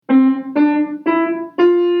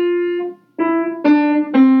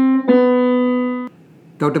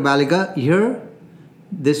Dr. Baliga here.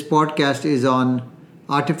 This podcast is on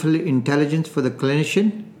artificial intelligence for the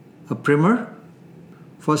clinician, a primer.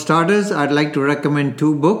 For starters, I'd like to recommend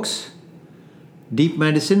two books. Deep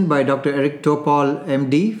Medicine by Dr. Eric Topol,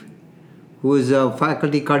 MD, who is a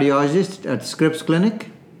faculty cardiologist at Scripps Clinic.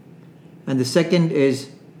 And the second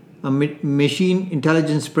is a Machine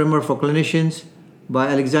Intelligence Primer for Clinicians by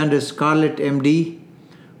Alexander Scarlett, MD,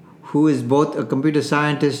 who is both a computer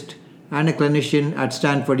scientist and a clinician at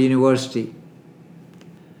Stanford University.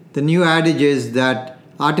 The new adage is that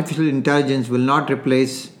artificial intelligence will not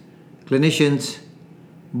replace clinicians,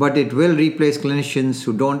 but it will replace clinicians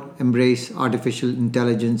who don't embrace artificial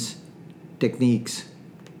intelligence techniques.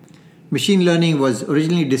 Machine learning was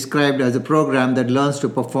originally described as a program that learns to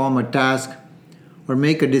perform a task or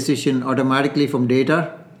make a decision automatically from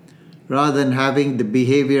data rather than having the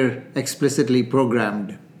behavior explicitly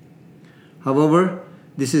programmed. However,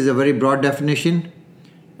 this is a very broad definition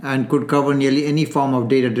and could cover nearly any form of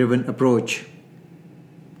data-driven approach.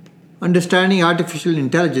 Understanding artificial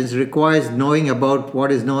intelligence requires knowing about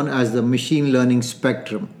what is known as the machine learning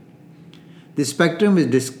spectrum. This spectrum is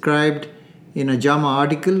described in a JAMA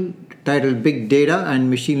article titled Big Data and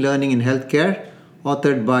Machine Learning in Healthcare,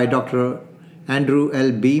 authored by Dr. Andrew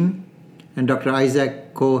L. Beam and Dr.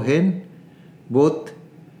 Isaac Cohen, both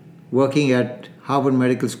working at Harvard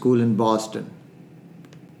Medical School in Boston.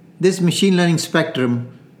 This machine learning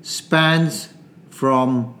spectrum spans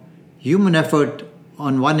from human effort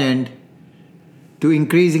on one end to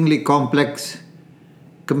increasingly complex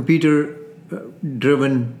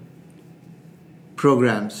computer-driven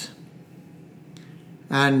programs.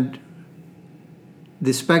 And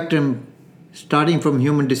the spectrum, starting from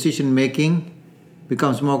human decision making,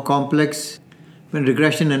 becomes more complex when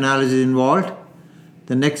regression analysis is involved.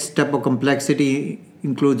 The next step of complexity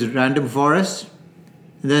includes random forests,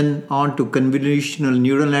 then on to convolutional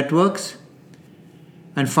neural networks,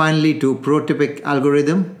 and finally to prototypic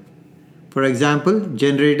algorithm, for example,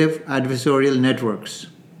 generative adversarial networks.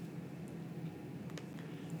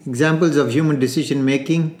 Examples of human decision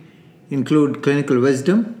making include clinical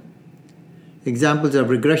wisdom. Examples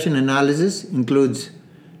of regression analysis includes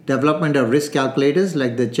development of risk calculators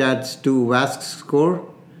like the CHADS2 WASC score,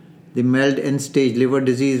 the MELD end-stage liver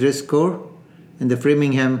disease risk score, and the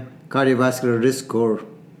Framingham cardiovascular risk score.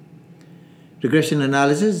 Regression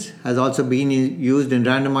analysis has also been used in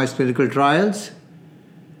randomized clinical trials.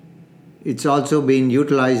 It's also been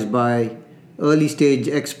utilized by early-stage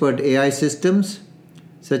expert AI systems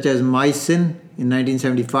such as Mycin in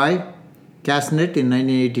 1975, CASNet in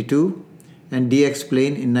 1982, and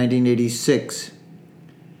DXplane in 1986.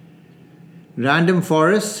 Random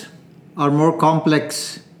forests are more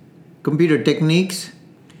complex computer techniques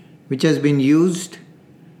which has been used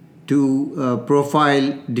to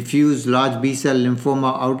profile diffuse large B-cell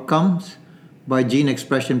lymphoma outcomes by gene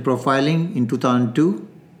expression profiling in 2002.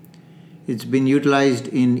 It's been utilized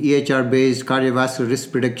in EHR-based cardiovascular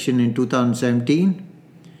risk prediction in 2017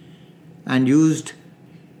 and used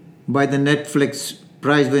by the Netflix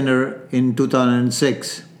prize winner in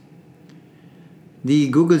 2006. The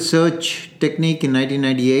Google search technique in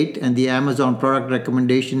 1998 and the Amazon product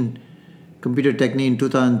recommendation computer technique in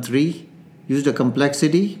 2003 used a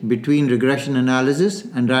complexity between regression analysis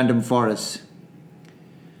and random forests.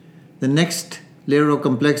 The next layer of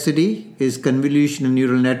complexity is convolutional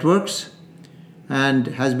neural networks and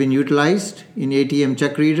has been utilized in ATM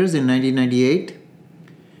check readers in 1998,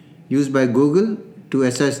 used by Google to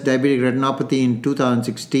assess diabetic retinopathy in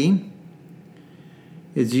 2016.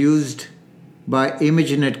 It's used by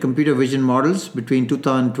ImageNet computer vision models between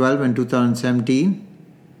 2012 and 2017.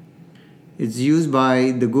 It's used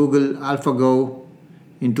by the Google AlphaGo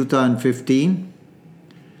in 2015.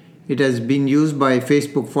 It has been used by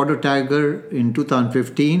Facebook PhotoTagger in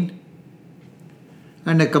 2015.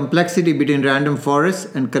 And a complexity between random forests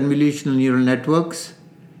and convolutional neural networks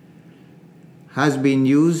has been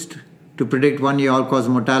used to predict one-year all-cause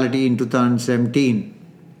mortality in 2017.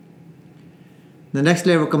 The next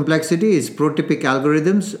layer of complexity is prototypic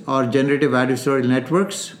algorithms or generative adversarial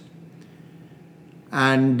networks.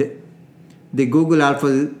 And the Google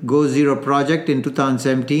AlphaGo Zero project in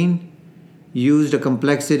 2017 used a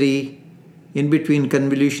complexity in between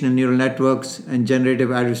convolutional neural networks and generative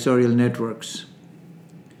adversarial networks.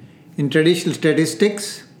 In traditional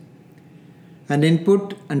statistics, an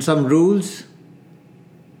input and some rules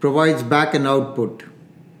provides back an output.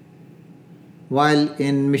 While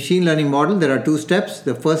in machine learning model, there are two steps.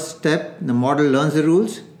 The first step, the model learns the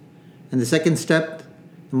rules, and the second step,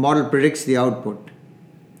 the model predicts the output.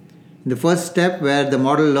 In the first step, where the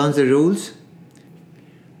model learns the rules,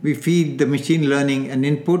 we feed the machine learning an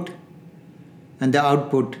input and the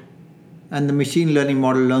output, and the machine learning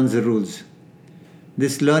model learns the rules.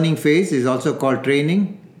 This learning phase is also called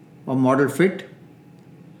training or model fit.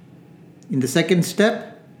 In the second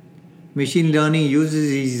step, machine learning uses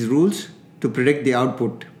these rules to predict the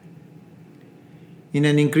output. In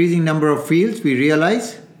an increasing number of fields, we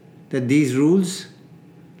realize that these rules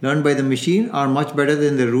learned by the machine are much better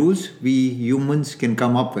than the rules we humans can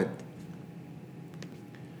come up with.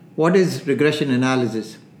 What is regression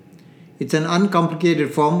analysis? It's an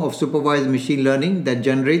uncomplicated form of supervised machine learning that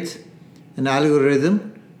generates an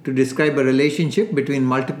algorithm to describe a relationship between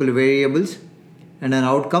multiple variables and an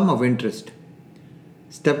outcome of interest.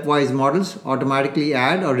 Stepwise models automatically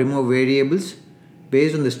add or remove variables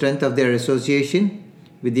based on the strength of their association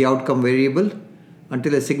with the outcome variable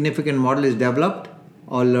until a significant model is developed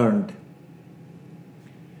or learned.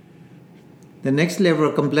 The next level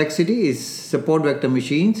of complexity is support vector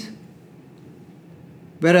machines.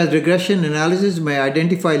 Whereas regression analysis may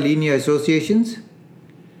identify linear associations,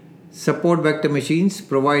 support vector machines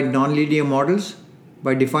provide nonlinear models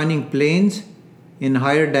by defining planes in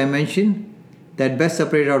higher dimension that best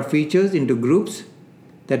separate out features into groups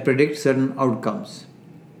that predict certain outcomes.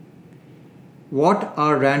 What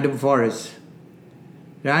are random forests?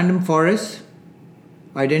 Random forests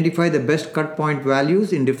identify the best cut point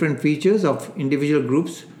values in different features of individual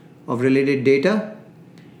groups of related data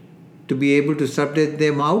to be able to separate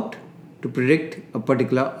them out to predict a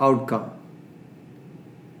particular outcome.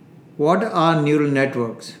 What are neural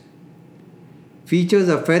networks? Features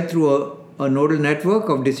are fed through a nodal network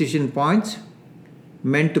of decision points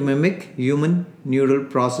meant to mimic human neural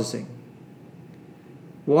processing.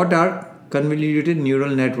 What are convoluted neural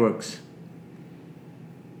networks?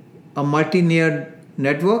 A multi-layered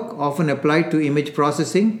network often applied to image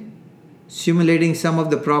processing, simulating some of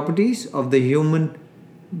the properties of the human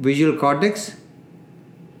visual cortex.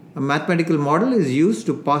 A mathematical model is used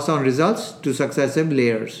to pass on results to successive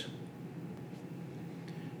layers.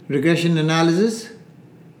 Regression analysis,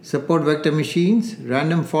 support vector machines,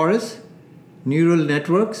 random forests, neural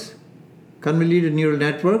networks, convoluted neural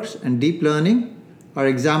networks, and deep learning are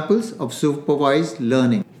examples of supervised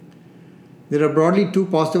learning. There are broadly two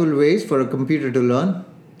possible ways for a computer to learn,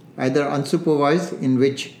 either unsupervised, in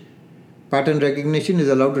which pattern recognition is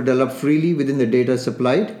allowed to develop freely within the data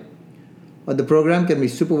supplied, or the program can be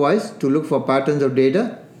supervised to look for patterns of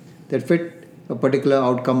data that fit a particular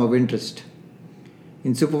outcome of interest.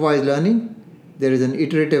 In supervised learning, there is an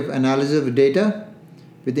iterative analysis of data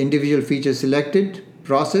with individual features selected,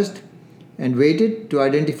 processed, and weighted to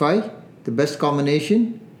identify the best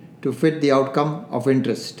combination to fit the outcome of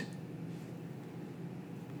interest.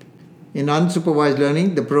 In unsupervised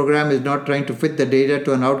learning, the program is not trying to fit the data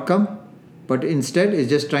to an outcome, but instead is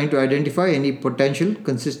just trying to identify any potential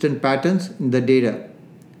consistent patterns in the data.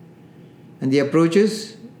 And the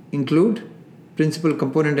approaches include principal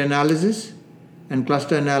component analysis and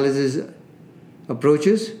cluster analysis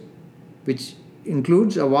approaches, which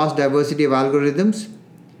includes a vast diversity of algorithms,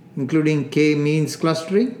 including k-means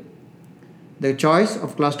clustering. The choice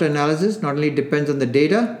of cluster analysis not only depends on the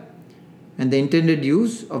data and the intended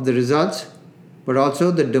use of the results, but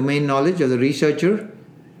also the domain knowledge of the researcher,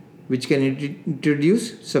 which can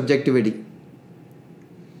introduce subjectivity.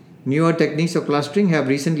 Newer techniques of clustering have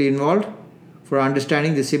recently evolved for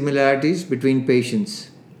understanding the similarities between patients.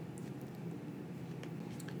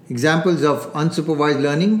 Examples of unsupervised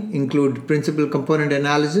learning include principal component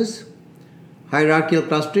analysis, hierarchical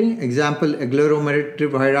clustering, example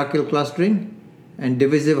agglomerative hierarchical clustering, and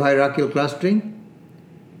divisive hierarchical clustering,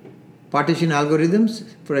 partition algorithms,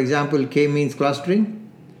 for example k-means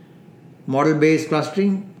clustering, model-based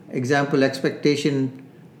clustering, example expectation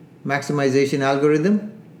maximization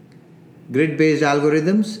algorithm, grid-based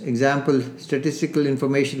algorithms, example statistical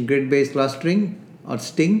information grid-based clustering or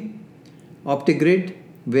STING, OptiGrid,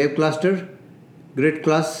 wave cluster, grid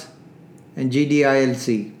class, and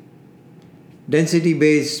GDILC.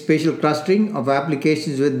 Density-based spatial clustering of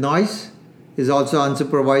applications with noise is also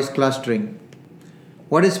unsupervised clustering.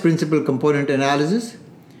 What is principal component analysis?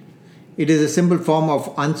 It is a simple form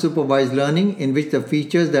of unsupervised learning in which the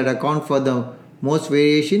features that account for the most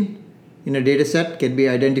variation in a dataset can be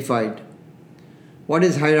identified. What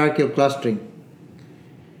is hierarchical clustering?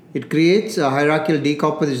 It creates a hierarchical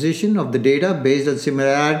decomposition of the data based on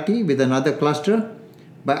similarity with another cluster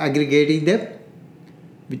by aggregating them.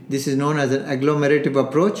 This is known as an agglomerative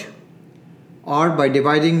approach, or by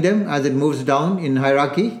dividing them as it moves down in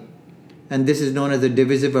hierarchy, and this is known as a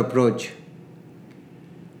divisive approach.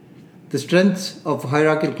 The strengths of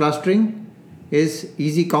hierarchical clustering is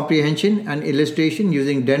easy comprehension and illustration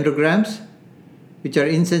using dendrograms, which are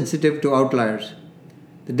insensitive to outliers.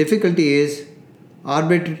 The difficulty is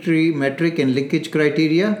Arbitrary metric and linkage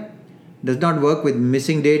criteria does not work with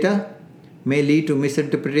missing data, may lead to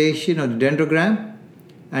misinterpretation of the dendrogram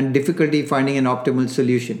and difficulty finding an optimal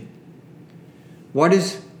solution. What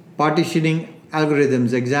is partitioning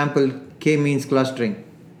algorithms? Example, k-means clustering.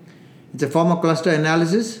 It's a form of cluster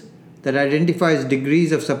analysis that identifies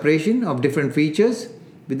degrees of separation of different features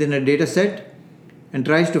within a data set and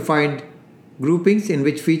tries to find groupings in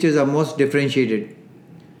which features are most differentiated.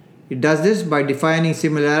 It does this by defining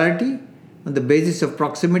similarity on the basis of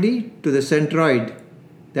proximity to the centroid,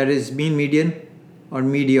 that is mean median or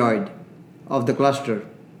medioid of the cluster.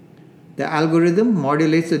 The algorithm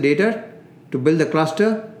modulates the data to build the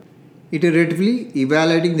cluster, iteratively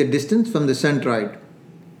evaluating the distance from the centroid.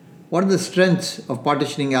 What are the strengths of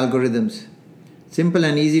partitioning algorithms? Simple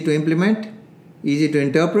and easy to implement, easy to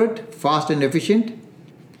interpret, fast and efficient,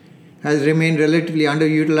 has remained relatively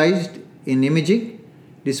underutilized in imaging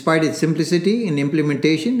despite its simplicity in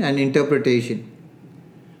implementation and interpretation.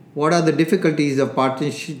 What are the difficulties of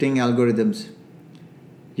partitioning algorithms?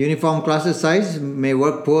 Uniform cluster size may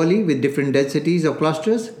work poorly with different densities of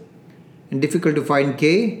clusters and difficult to find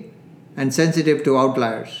K and sensitive to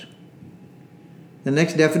outliers. The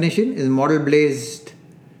next definition is model-based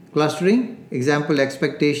clustering, example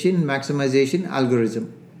expectation maximization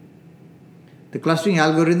algorithm. The clustering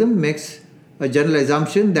algorithm makes a general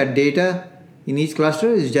assumption that data in each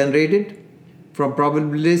cluster is generated from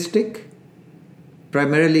probabilistic,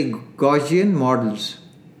 primarily Gaussian models.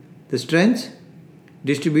 The strengths: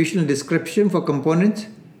 distributional description for components,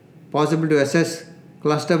 possible to assess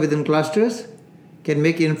cluster within clusters, can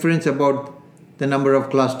make inference about the number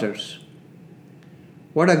of clusters.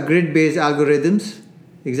 What are grid-based algorithms?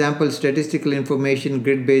 Example, statistical information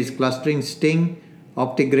grid-based clustering, STING,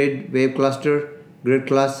 OptiGrid, Wave Cluster,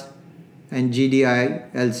 GridClus, and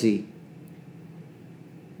GDILC.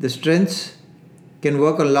 The strengths: can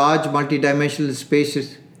work on large multidimensional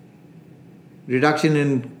spaces, reduction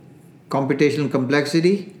in computational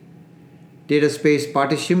complexity, data space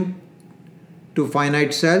partition to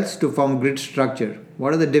finite cells to form grid structure.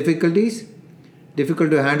 What are the difficulties?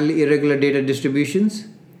 Difficult to handle irregular data distributions,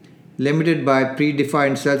 limited by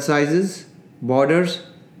predefined cell sizes, borders,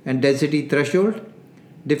 and density threshold,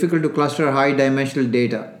 difficult to cluster high dimensional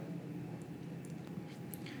data.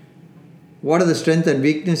 What are the strengths and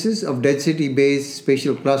weaknesses of density-based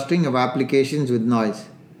spatial clustering of applications with noise?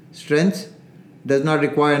 Strengths: does not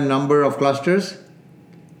require a number of clusters,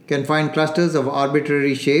 can find clusters of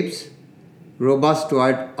arbitrary shapes, robust to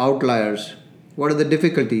outliers. What are the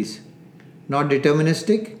difficulties? Not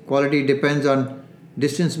deterministic, quality depends on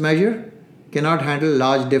distance measure, cannot handle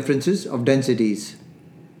large differences of densities.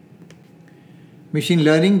 Machine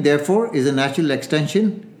learning, therefore, is a natural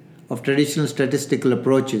extension of traditional statistical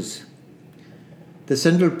approaches. The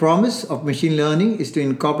central promise of machine learning is to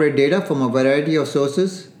incorporate data from a variety of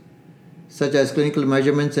sources, such as clinical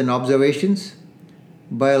measurements and observations,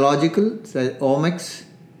 biological, such as omics,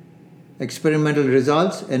 experimental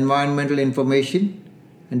results, environmental information,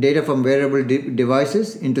 and data from wearable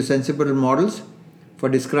devices into sensible models for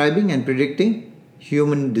describing and predicting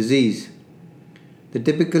human disease. The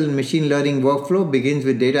typical machine learning workflow begins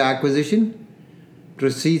with data acquisition,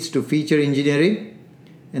 proceeds to feature engineering,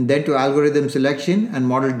 and then to algorithm selection and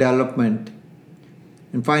model development,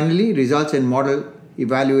 and finally results in model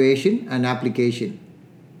evaluation and application.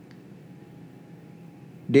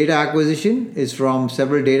 Data acquisition is from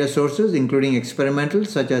several data sources, including experimental,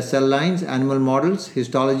 such as cell lines, animal models,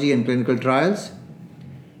 histology, and clinical trials;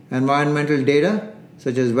 environmental data,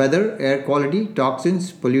 such as weather, air quality,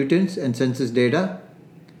 toxins, pollutants, and census data;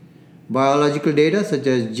 biological data, such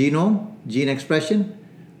as genome, gene expression,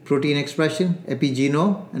 protein expression,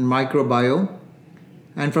 epigenome, and microbiome;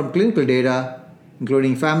 and from clinical data,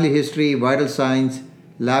 including family history, vital signs,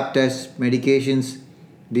 lab tests, medications,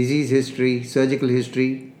 disease history, surgical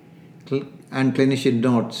history, and clinician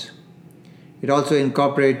notes. It also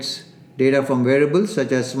incorporates data from wearables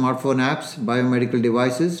such as smartphone apps, biomedical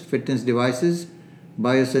devices, fitness devices,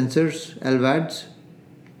 biosensors, LVADs.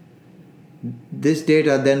 This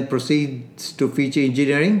data then proceeds to feature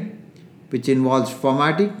engineering, which involves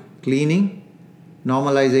formatting, cleaning,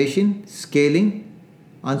 normalization, scaling,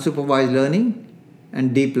 unsupervised learning,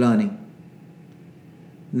 and deep learning.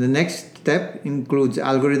 The next step includes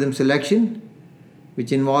algorithm selection,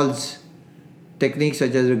 which involves techniques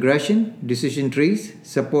such as regression, decision trees,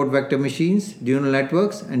 support vector machines, neural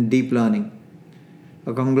networks, and deep learning.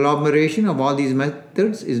 A conglomeration of all these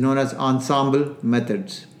methods is known as ensemble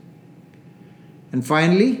methods. And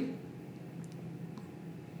finally,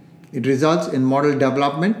 it results in model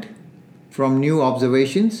development from new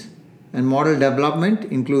observations, and model development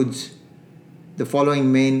includes the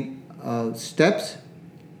following main steps: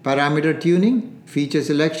 parameter tuning, feature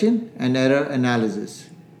selection, and error analysis.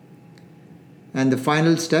 And the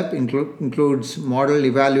final step includes model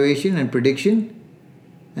evaluation and prediction,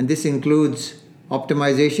 and this includes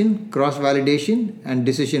optimization, cross-validation, and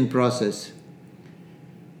decision process.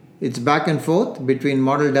 It's back and forth between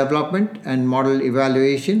model development and model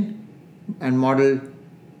evaluation and model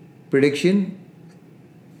prediction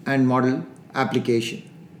and model application.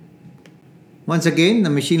 Once again, the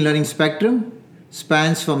machine learning spectrum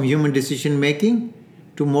spans from human decision making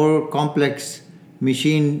to more complex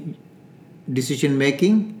machine decision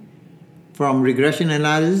making, from regression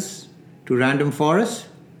analysis to random forests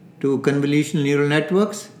to convolutional neural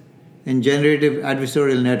networks and generative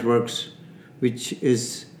adversarial networks, which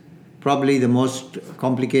is probably the most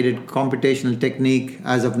complicated computational technique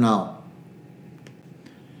as of now.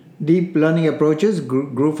 Deep learning approaches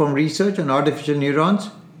grew from research on artificial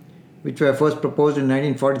neurons, which were first proposed in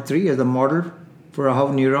 1943 as a model for how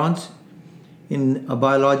neurons in a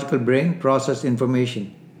biological brain process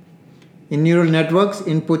information. In neural networks,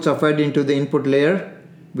 inputs are fed into the input layer,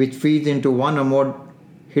 which feeds into one or more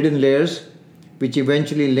hidden layers, which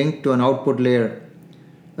eventually link to an output layer.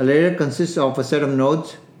 A layer consists of a set of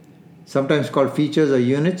nodes, sometimes called features or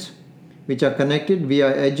units, which are connected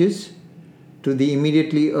via edges to the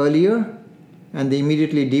immediately earlier and the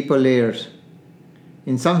immediately deeper layers.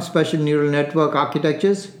 In some special neural network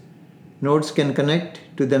architectures, nodes can connect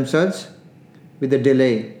to themselves with a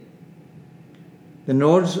delay. The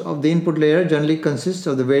nodes of the input layer generally consist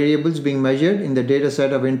of the variables being measured in the data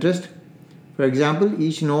set of interest. For example,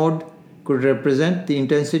 each node could represent the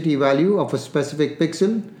intensity value of a specific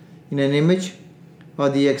pixel in an image or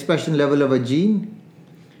the expression level of a gene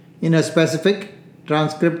in a specific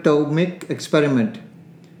transcriptomic experiment.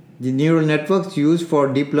 The neural networks used for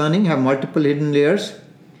deep learning have multiple hidden layers.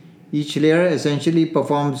 Each layer essentially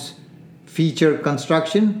performs feature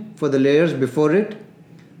construction for the layers before it.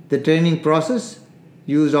 The training process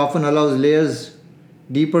used often allows layers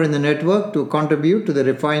deeper in the network to contribute to the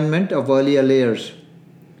refinement of earlier layers.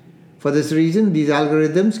 For this reason, these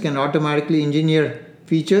algorithms can automatically engineer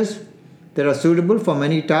features that are suitable for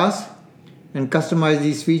many tasks and customize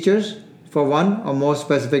these features for one or more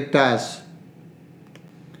specific tasks.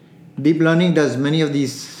 Deep learning does many of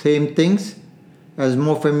these same things as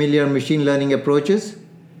more familiar machine learning approaches.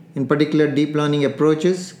 In particular, deep learning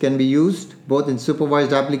approaches can be used both in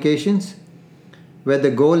supervised applications, where the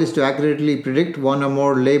goal is to accurately predict one or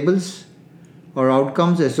more labels or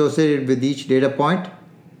outcomes associated with each data point,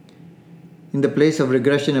 in the place of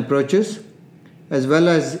regression approaches, as well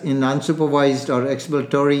as in unsupervised or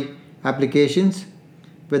exploratory applications,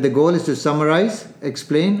 where the goal is to summarize,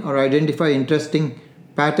 explain, or identify interesting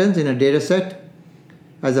patterns in a dataset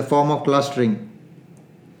as a form of clustering.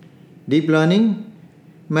 Deep learning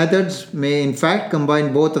methods may in fact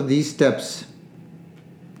combine both of these steps.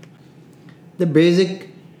 The basic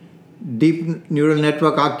deep neural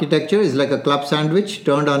network architecture is like a club sandwich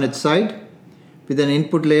turned on its side, with an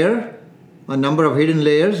input layer, a number of hidden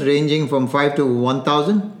layers ranging from 5 to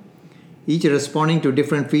 1000, each responding to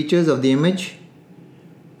different features of the image,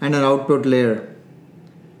 and an output layer.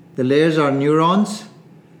 The layers are neurons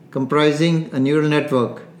comprising a neural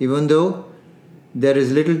network, even though there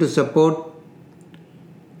is little to support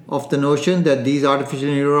of the notion that these artificial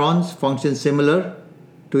neurons function similar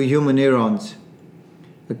to human neurons.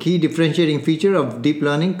 A key differentiating feature of deep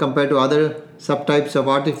learning compared to other subtypes of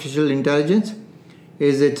artificial intelligence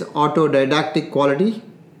is its autodidactic quality.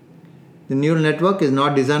 The neural network is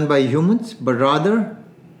not designed by humans, but rather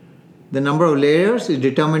the number of layers is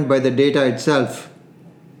determined by the data itself.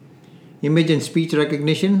 Image and speech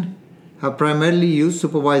recognition have primarily used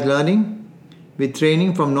supervised learning, with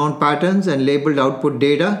training from known patterns and labeled output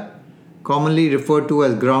data, commonly referred to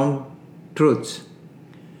as ground truths.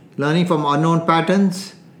 Learning from unknown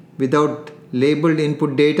patterns without labeled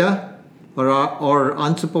input data or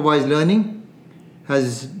unsupervised learning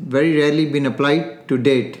has very rarely been applied to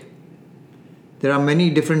date. There are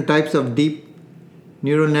many different types of deep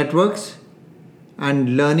neural networks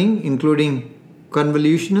and learning, including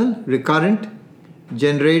convolutional, recurrent,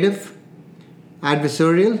 generative,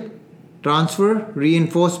 adversarial, transfer,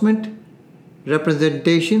 reinforcement,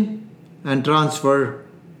 representation, and transfer.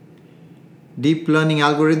 Deep learning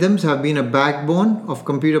algorithms have been a backbone of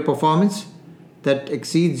computer performance that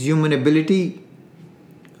exceeds human ability.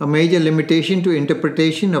 A major limitation to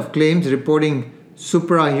interpretation of claims reporting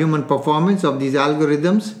suprahuman performance of these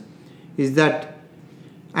algorithms is that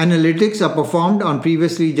analytics are performed on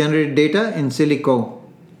previously generated data in silico,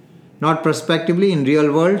 not prospectively in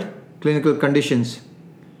real-world clinical conditions.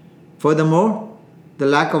 Furthermore, the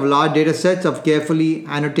lack of large data sets of carefully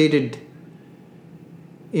annotated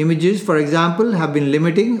images, for example, have been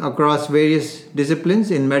limiting across various disciplines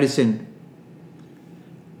in medicine.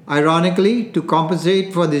 Ironically, to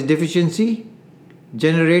compensate for this deficiency,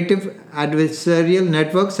 generative adversarial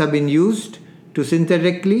networks have been used to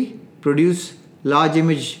synthetically produce large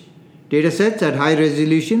image datasets at high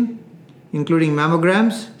resolution, including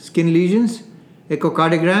mammograms, skin lesions,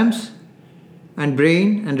 echocardiograms, and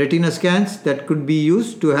brain and retina scans that could be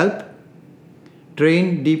used to help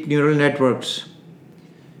train deep neural networks.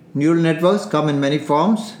 Neural networks come in many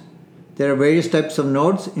forms. There are various types of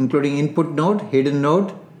nodes, including input node, hidden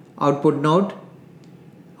node, output node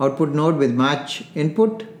with match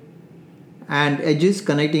input, and edges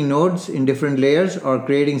connecting nodes in different layers or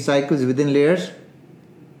creating cycles within layers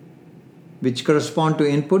which correspond to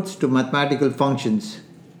inputs to mathematical functions.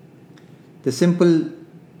 The simple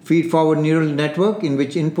feed-forward neural network in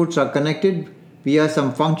which inputs are connected via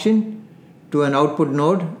some function to an output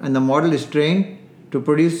node, and the model is trained to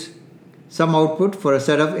produce some output for a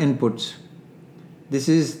set of inputs. This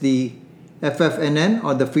is the FFNN,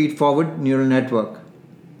 or the feed-forward neural network.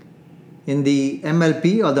 In the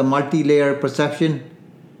MLP, or the multi-layer perception,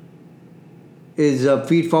 is a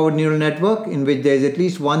feed-forward neural network in which there is at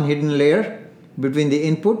least one hidden layer between the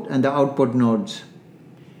input and the output nodes.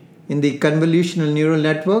 In the convolutional neural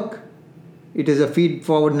network, it is a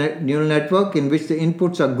feed-forward neural network in which the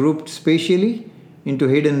inputs are grouped spatially into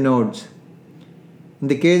hidden nodes. In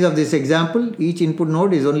the case of this example, each input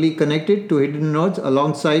node is only connected to hidden nodes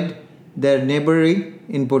alongside their neighboring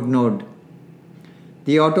input node.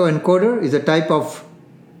 The autoencoder is a type of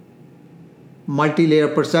multi-layer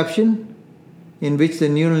perception in which the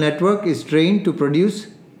neural network is trained to produce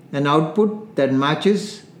an output that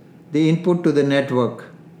matches the input to the network.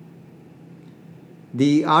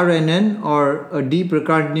 The RNN, or a deep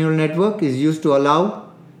recurrent neural network, is used to allow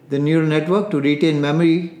the neural network to retain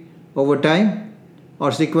memory over time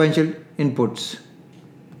or sequential inputs.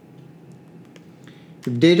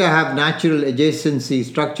 If data have natural adjacency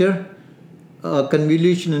structure, a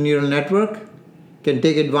convolutional neural network can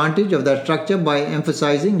take advantage of that structure by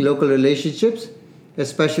emphasizing local relationships,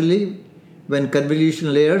 especially when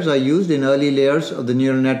convolutional layers are used in early layers of the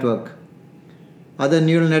neural network. Other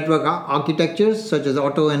neural network architectures, such as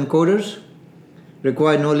autoencoders,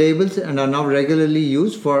 require no labels and are now regularly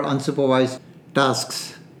used for unsupervised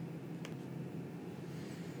tasks.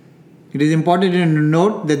 It is important to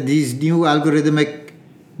note that these new algorithmic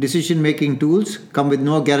decision-making tools come with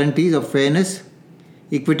no guarantees of fairness,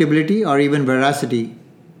 equitability, or even veracity.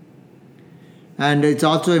 And it's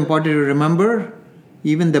also important to remember,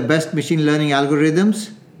 even the best machine learning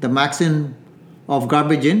algorithms, the maxim of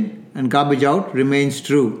garbage in and garbage out remains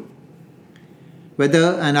true.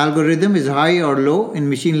 Whether an algorithm is high or low in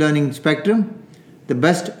machine learning spectrum, the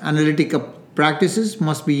best analytic practices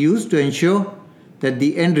must be used to ensure that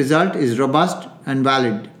the end result is robust and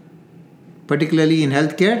valid, particularly in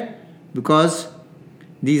healthcare, because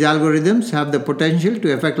these algorithms have the potential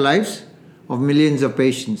to affect lives of millions of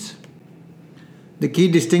patients. The key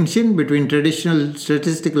distinction between traditional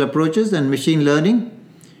statistical approaches and machine learning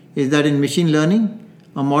is that in machine learning,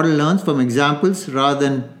 a model learns from examples rather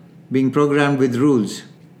than being programmed with rules.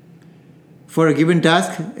 For a given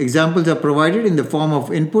task, examples are provided in the form of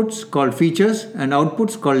inputs called features and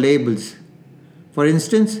outputs called labels. For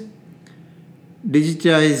instance,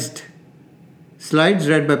 digitized slides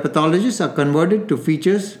read by pathologists are converted to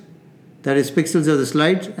features, that is, pixels of the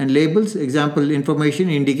slides, and labels, example information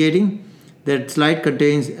indicating that slide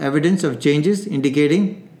contains evidence of changes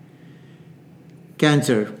indicating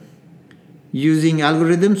cancer. Using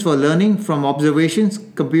algorithms for learning from observations,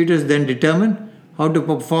 computers then determine how to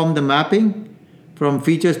perform the mapping from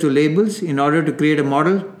features to labels in order to create a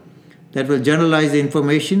model that will generalize the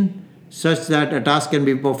information such that a task can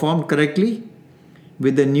be performed correctly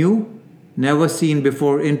with the new, never seen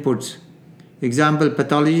before inputs. Example,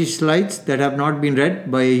 pathology slides that have not been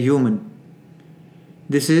read by a human.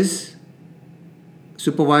 This is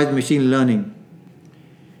supervised machine learning.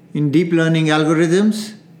 In deep learning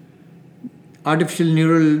algorithms, artificial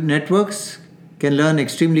neural networks can learn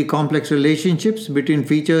extremely complex relationships between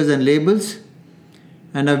features and labels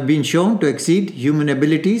and have been shown to exceed human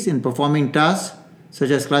abilities in performing tasks such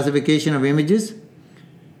as classification of images,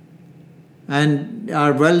 and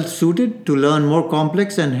are well suited to learn more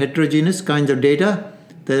complex and heterogeneous kinds of data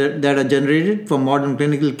that are generated from modern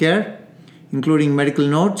clinical care, including medical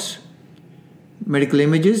notes, medical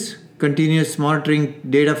images, continuous monitoring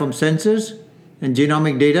data from sensors, and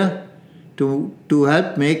genomic data to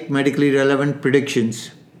help make medically relevant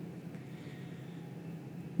predictions.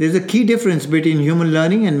 There's a key difference between human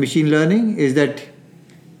learning and machine learning is that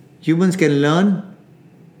Humans can learn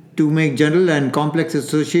to make general and complex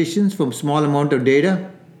associations from small amount of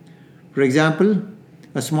data. For example,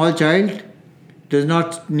 a small child does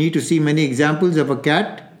not need to see many examples of a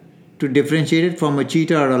cat to differentiate it from a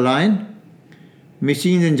cheetah or a lion.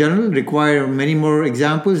 Machines in general require many more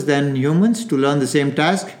examples than humans to learn the same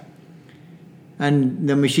task, and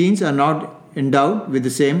the machines are not endowed with the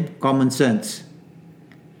same common sense.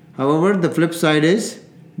 However, the flip side is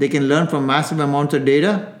they can learn from massive amounts of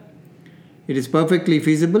data. It is perfectly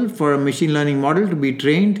feasible for a machine learning model to be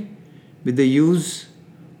trained with the use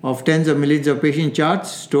of tens of millions of patient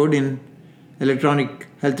charts stored in electronic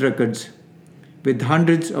health records with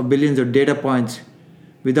hundreds of billions of data points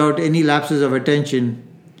without any lapses of attention,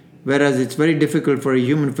 whereas it's very difficult for a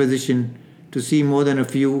human physician to see more than a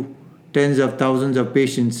few tens of thousands of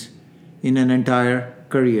patients in an entire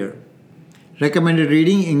career. Recommended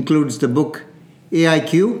reading includes the book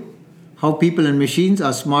AIQ, How People and Machines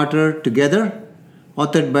Are Smarter Together,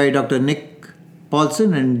 authored by Dr. Nick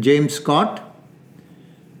Paulson and James Scott.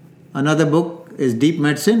 Another book is Deep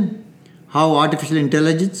Medicine, How Artificial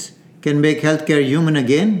Intelligence Can Make Healthcare Human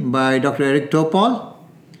Again by Dr. Eric Topol,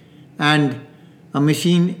 and A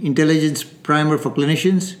Machine Intelligence Primer for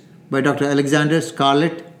Clinicians by Dr. Alexander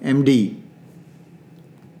Scarlett, MD.